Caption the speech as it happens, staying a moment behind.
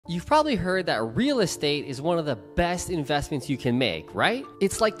You've probably heard that real estate is one of the best investments you can make, right?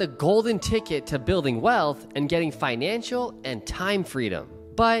 It's like the golden ticket to building wealth and getting financial and time freedom.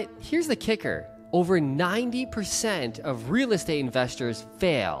 But here's the kicker. Over 90% of real estate investors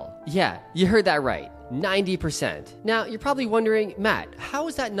fail. Yeah, you heard that right. 90%. Now, you're probably wondering, Matt, how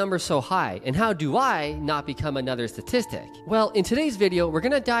is that number so high? And how do I not become another statistic? Well, in today's video, we're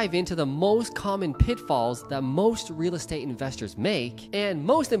gonna dive into the most common pitfalls that most real estate investors make. And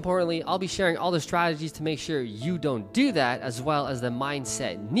most importantly, I'll be sharing all the strategies to make sure you don't do that, as well as the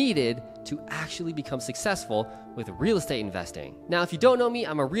mindset needed to actually become successful with real estate investing. Now, if you don't know me,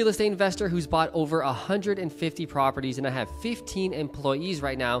 I'm a real estate investor who's bought over 150 properties, and I have 15 employees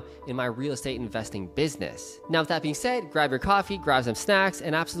right now in my real estate investing business. Now, with that being said, grab your coffee, grab some snacks,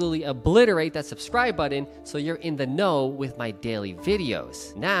 and absolutely obliterate that subscribe button so you're in the know with my daily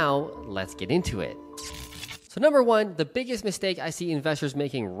videos. Now, let's get into it. So number one, the biggest mistake I see investors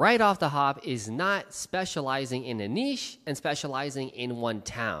making right off the hop is not specializing in a niche and specializing in one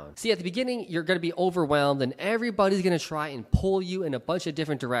town. See, at the beginning, you're going to be overwhelmed and everybody's going to try and pull you in a bunch of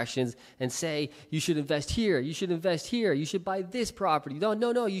different directions and say, you should invest here, you should invest here, you should buy this property.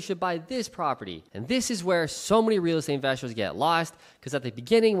 No, you should buy this property. And this is where so many real estate investors get lost, because at the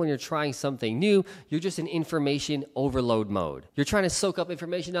beginning, when you're trying something new, you're just in information overload mode. You're trying to soak up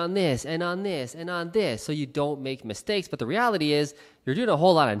information on this and on this and on this so you don't make mistakes. But the reality is you're doing a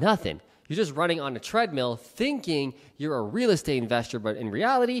whole lot of nothing. You're just running on a treadmill thinking you're a real estate investor, but in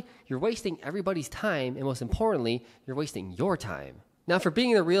reality, you're wasting everybody's time, and most importantly, you're wasting your time. Now, for being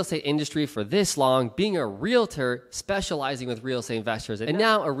in the real estate industry for this long, being a realtor specializing with real estate investors, and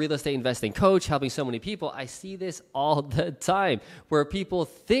now a real estate investing coach helping so many people, I see this all the time where people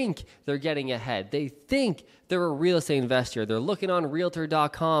think they're getting ahead. They think they're a real estate investor. They're looking on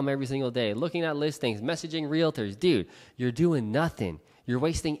realtor.com every single day, looking at listings, messaging realtors. Dude, you're doing nothing. You're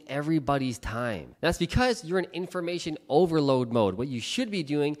wasting everybody's time. That's because you're in information overload mode. What you should be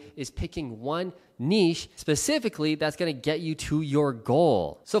doing is picking one niche specifically that's going to get you to your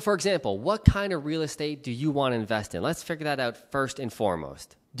goal. So for example, what kind of real estate do you want to invest in? Let's figure that out first and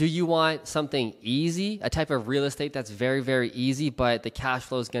foremost. Do you want something easy, a type of real estate that's very, very easy, but the cash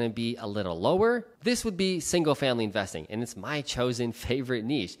flow is going to be a little lower? This would be single family investing, and it's my chosen favorite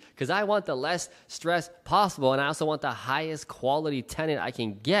niche because I want the less stress possible, and I also want the highest quality tenant I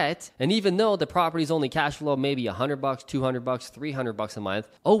can get. And even though the property's only cash flow maybe $100, $200, $300 a month,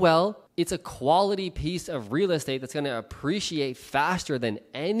 oh well, it's a quality piece of real estate that's going to appreciate faster than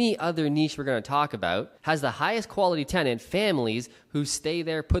any other niche we're going to talk about, has the highest quality tenant, families who stay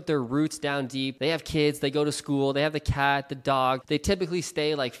there, put their roots down deep. They have kids, they go to school, they have the cat, the dog. They typically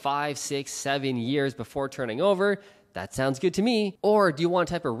stay like 5, 6, 7 years before turning over. That sounds good to me. Or do you want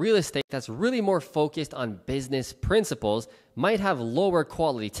a type of real estate that's really more focused on business principles, might have lower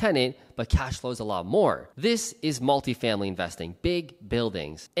quality tenant, but cash flows a lot more? This is multifamily investing, big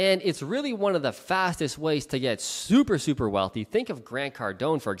buildings. And it's really one of the fastest ways to get super, super wealthy. Think of Grant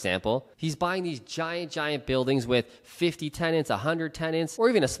Cardone, for example. He's buying these giant buildings with 50 tenants, 100 tenants, or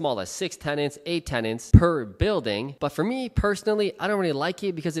even as small as 6 tenants, 8 tenants per building. But for me personally, I don't really like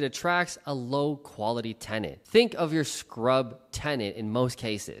it because it attracts a low quality tenant. Think of your scrub tenant in most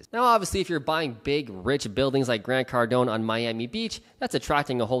cases. Now, obviously, if you're buying big, rich buildings like Grant Cardone on Miami Beach, that's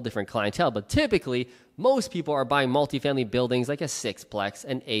attracting a whole different clientele. But typically, most people are buying multifamily buildings like a 6-plex,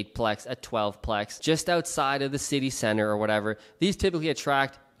 an 8-plex, a 12-plex, just outside of the city center or whatever. These typically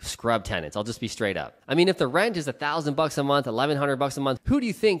attract scrub tenants. I'll just be straight up. I mean, if the rent is $1,000 a month, $1,100 a month, who do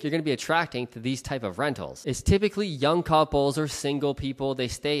you think you're going to be attracting to these type of rentals? It's typically young couples or single people. They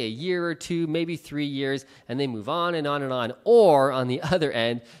stay a year or 2, maybe 3 years, and they move on and on and on. Or on the other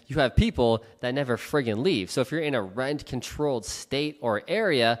end, you have people that never friggin' leave. So if you're in a rent-controlled state or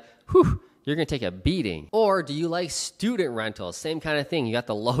area, you're going to take a beating. Or do you like student rentals? Same kind of thing. You got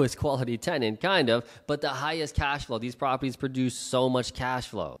the lowest quality tenant, kind of, but the highest cash flow. These properties produce so much cash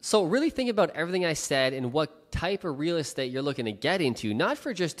flow. So really think about everything I said and what type of real estate you're looking to get into, not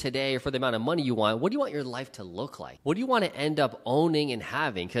for just today or for the amount of money you want. What do you want your life to look like? What do you want to end up owning and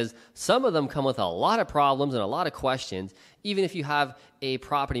having? Because some of them come with a lot of problems and a lot of questions. Even if you have a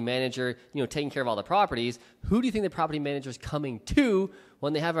property manager, taking care of all the properties, who do you think the property manager is coming to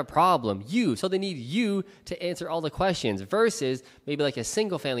when they have a problem? You. So they need you to answer all the questions versus maybe like a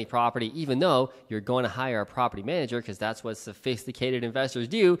single family property, even though you're going to hire a property manager because that's what sophisticated investors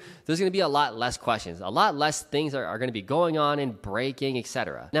do. There's going to be a lot less questions, a lot less things are going to be going on and breaking,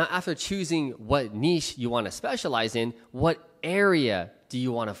 etc. Now, after choosing what niche you want to specialize in, what area do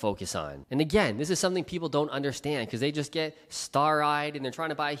you want to focus on? And again, this is something people don't understand because they just get star-eyed and they're trying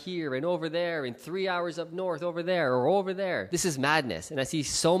to buy here and over there and 3 hours up north over there or over there. This is madness. And I see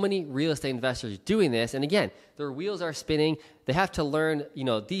so many real estate investors doing this. And again, their wheels are spinning. They have to learn,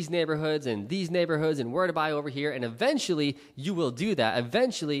 these neighborhoods and where to buy over here. And eventually you will do that.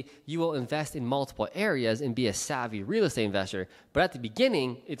 Eventually you will invest in multiple areas and be a savvy real estate investor. But at the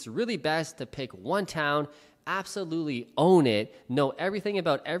beginning, it's really best to pick one town, absolutely own it, know everything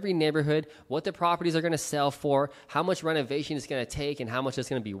about every neighborhood, what the properties are going to sell for, how much renovation it's going to take and how much it's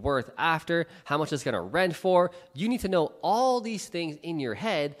going to be worth after, how much it's going to rent for. You need to know all these things in your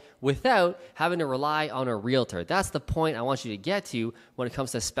head without having to rely on a realtor. That's the point I want you to get to when it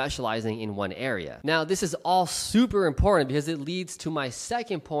comes to specializing in one area. Now, this is all super important because it leads to my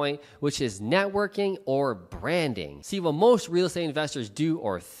second point, which is networking or branding. See, what most real estate investors do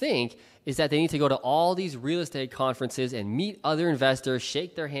or think is that they need to go to all these real estate conferences and meet other investors,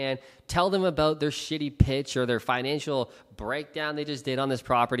 shake their hand, tell them about their shitty pitch or their financial breakdown they just did on this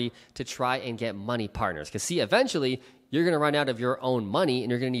property to try and get money partners. Because see, eventually you're going to run out of your own money and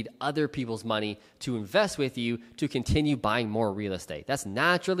you're going to need other people's money to invest with you to continue buying more real estate. That's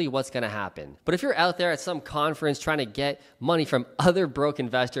naturally what's going to happen. But if you're out there at some conference trying to get money from other broke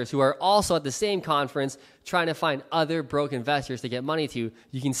investors who are also at the same conference trying to find other broke investors to get money to,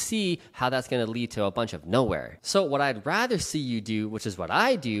 you can see how that's going to lead to a bunch of nowhere. So what I'd rather see you do, which is what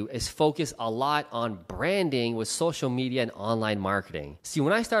I do, is focus a lot on branding with social media and online marketing. See,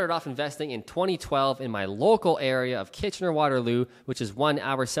 when I started off investing in 2012 in my local area of Kitchener-Waterloo, which is 1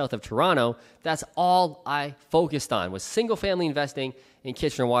 hour south of Toronto, that's all I focused on was single family investing in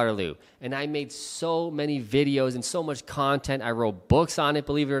Kitchener-Waterloo. And I made so many videos and so much content. I wrote books on it,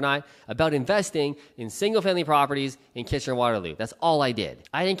 believe it or not, about investing in single family properties in Kitchener-Waterloo. That's all I did.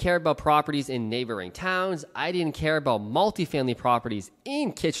 I didn't care about properties in neighboring towns. I didn't care about multifamily properties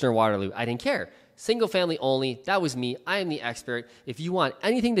in Kitchener-Waterloo. I didn't care. Single family only. That was me. I am the expert. If you want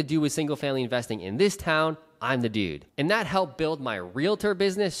anything to do with single family investing in this town, I'm the dude. And that helped build my realtor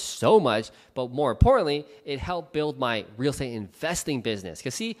business so much, but more importantly, it helped build my real estate investing business.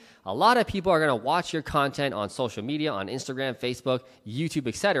 Because see, a lot of people are going to watch your content on social media, on Instagram, Facebook, YouTube,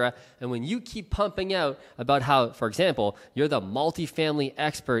 etc. And when you keep pumping out about how, for example, you're the multifamily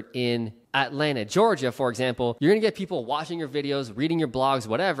expert in Atlanta, Georgia, for example, you're going to get people watching your videos, reading your blogs,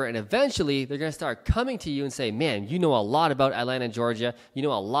 whatever, and eventually they're going to start coming to you and say, man, you know a lot about Atlanta, Georgia. You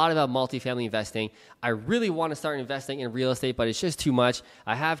know a lot about multifamily investing. I really want to start investing in real estate, but it's just too much.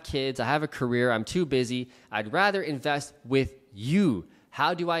 I have kids. I have a career. I'm too busy. I'd rather invest with you.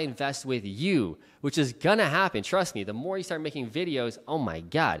 How do I invest with you? Which is going to happen. Trust me, the more you start making videos, oh my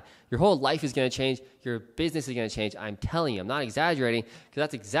God, your whole life is going to change. Your business is going to change. I'm telling you, I'm not exaggerating because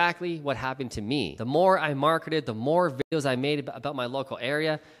that's exactly what happened to me. The more I marketed, the more videos I made about my local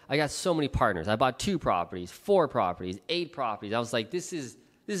area, I got so many partners. I bought 2 properties, 4 properties, 8 properties. I was like, this is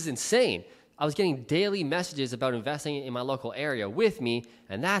insane. I was getting daily messages about investing in my local area with me,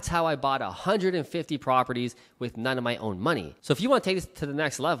 and that's how I bought 150 properties with none of my own money. So if you want to take this to the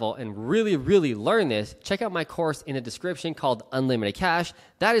next level and really, really learn this, check out my course in the description called Unlimited Cash.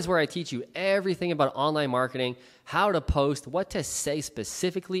 That is where I teach you everything about online marketing, how to post, what to say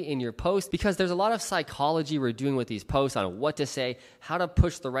specifically in your post, because there's a lot of psychology we're doing with these posts on what to say, how to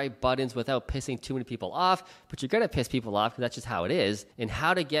push the right buttons without pissing too many people off, but you're going to piss people off because that's just how it is, and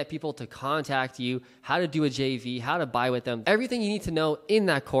how to get people to contact you, how to do a JV, how to buy with them. Everything you need to know in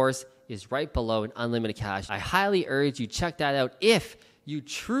that course is right below in Unlimited Cash. I highly urge you check that out if you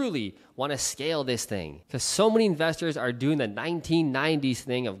truly want to scale this thing, because so many investors are doing the 1990s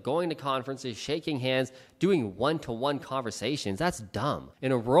thing of going to conferences, shaking hands, doing one-to-one conversations. That's dumb.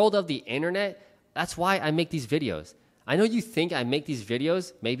 In a world of the internet, that's why I make these videos. I know you think I make these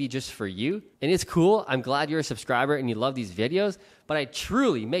videos maybe just for you, and it's cool. I'm glad you're a subscriber and you love these videos, but I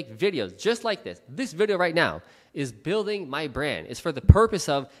truly make videos just like this. This video right now is building my brand. It's for the purpose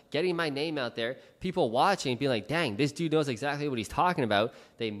of getting my name out there, people watching and being like, dang, this dude knows exactly what he's talking about.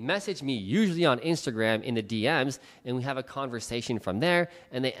 They message me usually on Instagram in the DMs, and we have a conversation from there,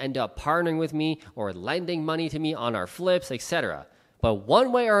 and they end up partnering with me or lending money to me on our flips, etc. But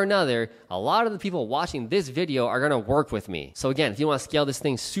one way or another, a lot of the people watching this video are going to work with me. So again, if you want to scale this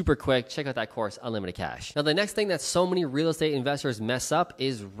thing super quick, check out that course, Unlimited Cash. Now, the next thing that so many real estate investors mess up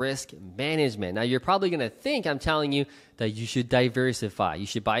is risk management. Now, you're probably going to think I'm telling you that you should diversify. You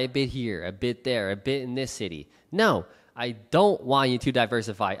should buy a bit here, a bit there, a bit in this city. No, I don't want you to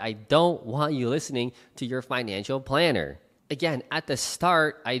diversify. I don't want you listening to your financial planner. Again, at the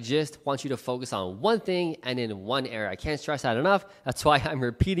start, I just want you to focus on one thing and in one area. I can't stress that enough. That's why I'm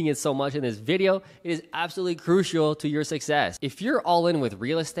repeating it so much in this video. It is absolutely crucial to your success. If you're all in with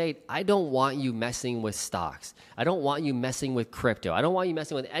real estate, I don't want you messing with stocks. I don't want you messing with crypto. I don't want you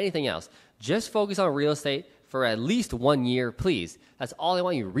messing with anything else. Just focus on real estate for at least 1 year, please. That's all I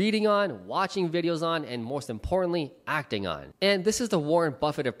want you reading on, watching videos on, and most importantly, acting on. And this is the Warren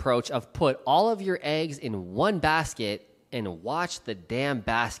Buffett approach of put all of your eggs in one basket and watch the damn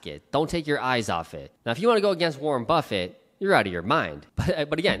basket. Don't take your eyes off it. Now, if you want to go against Warren Buffett, you're out of your mind.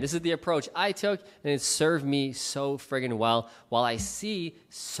 But again, this is the approach I took, and it served me so friggin' well. While I see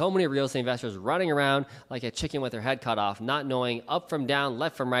so many real estate investors running around like a chicken with their head cut off, not knowing up from down,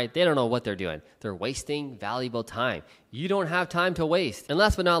 left from right, they don't know what they're doing. They're wasting valuable time. You don't have time to waste. And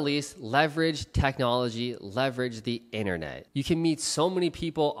last but not least, leverage technology, leverage the internet. You can meet so many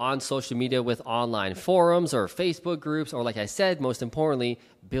people on social media with online forums or Facebook groups, or like I said, most importantly,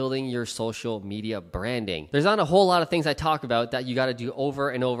 building your social media branding. There's not a whole lot of things I talk about that you got to do over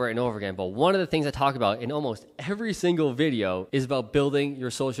and over and over again, but one of the things I talk about in almost every single video is about building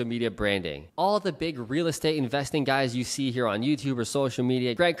your social media branding. All the big real estate investing guys you see here on YouTube or social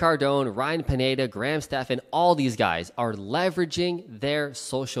media, Grant Cardone, Ryan Pineda, Graham Stephan, all these guys are leveraging their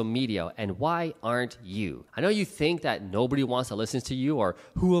social media. And why aren't you? I know you think that nobody wants to listen to you, or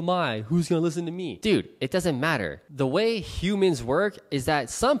who am I? Who's going to listen to me? Dude, it doesn't matter. The way humans work is that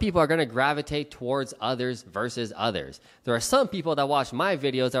some people are going to gravitate towards others versus others. There are some people that watch my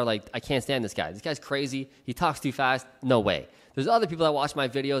videos that are like, I can't stand this guy. This guy's crazy. He talks too fast. No way. There's other people that watch my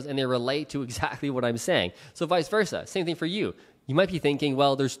videos and they relate to exactly what I'm saying. So vice versa. Same thing for you. You might be thinking,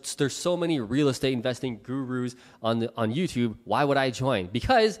 well, there's so many real estate investing gurus on YouTube. Why would I join?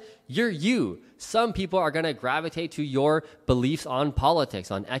 Because you're you. Some people are going to gravitate to your beliefs on politics,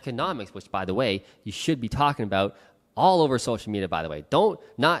 on economics, which, by the way, you should be talking about all over social media, by the way. Don't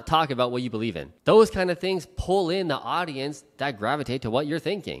not talk about what you believe in. Those kind of things pull in the audience that gravitate to what you're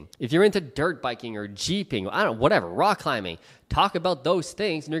thinking. If you're into dirt biking or jeeping, I don't know, whatever, rock climbing, talk about those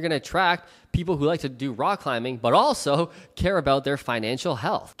things and you're going to attract people who like to do rock climbing, but also care about their financial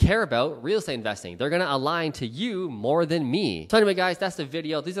health, care about real estate investing. They're going to align to you more than me. So anyway, guys, that's the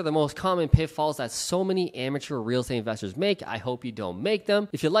video. These are the most common pitfalls that so many amateur real estate investors make. I hope you don't make them.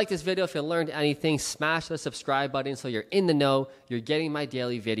 If you like this video, if you learned anything, smash the subscribe button so you're in the know. You're getting my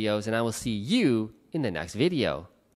daily videos, and I will see you in the next video.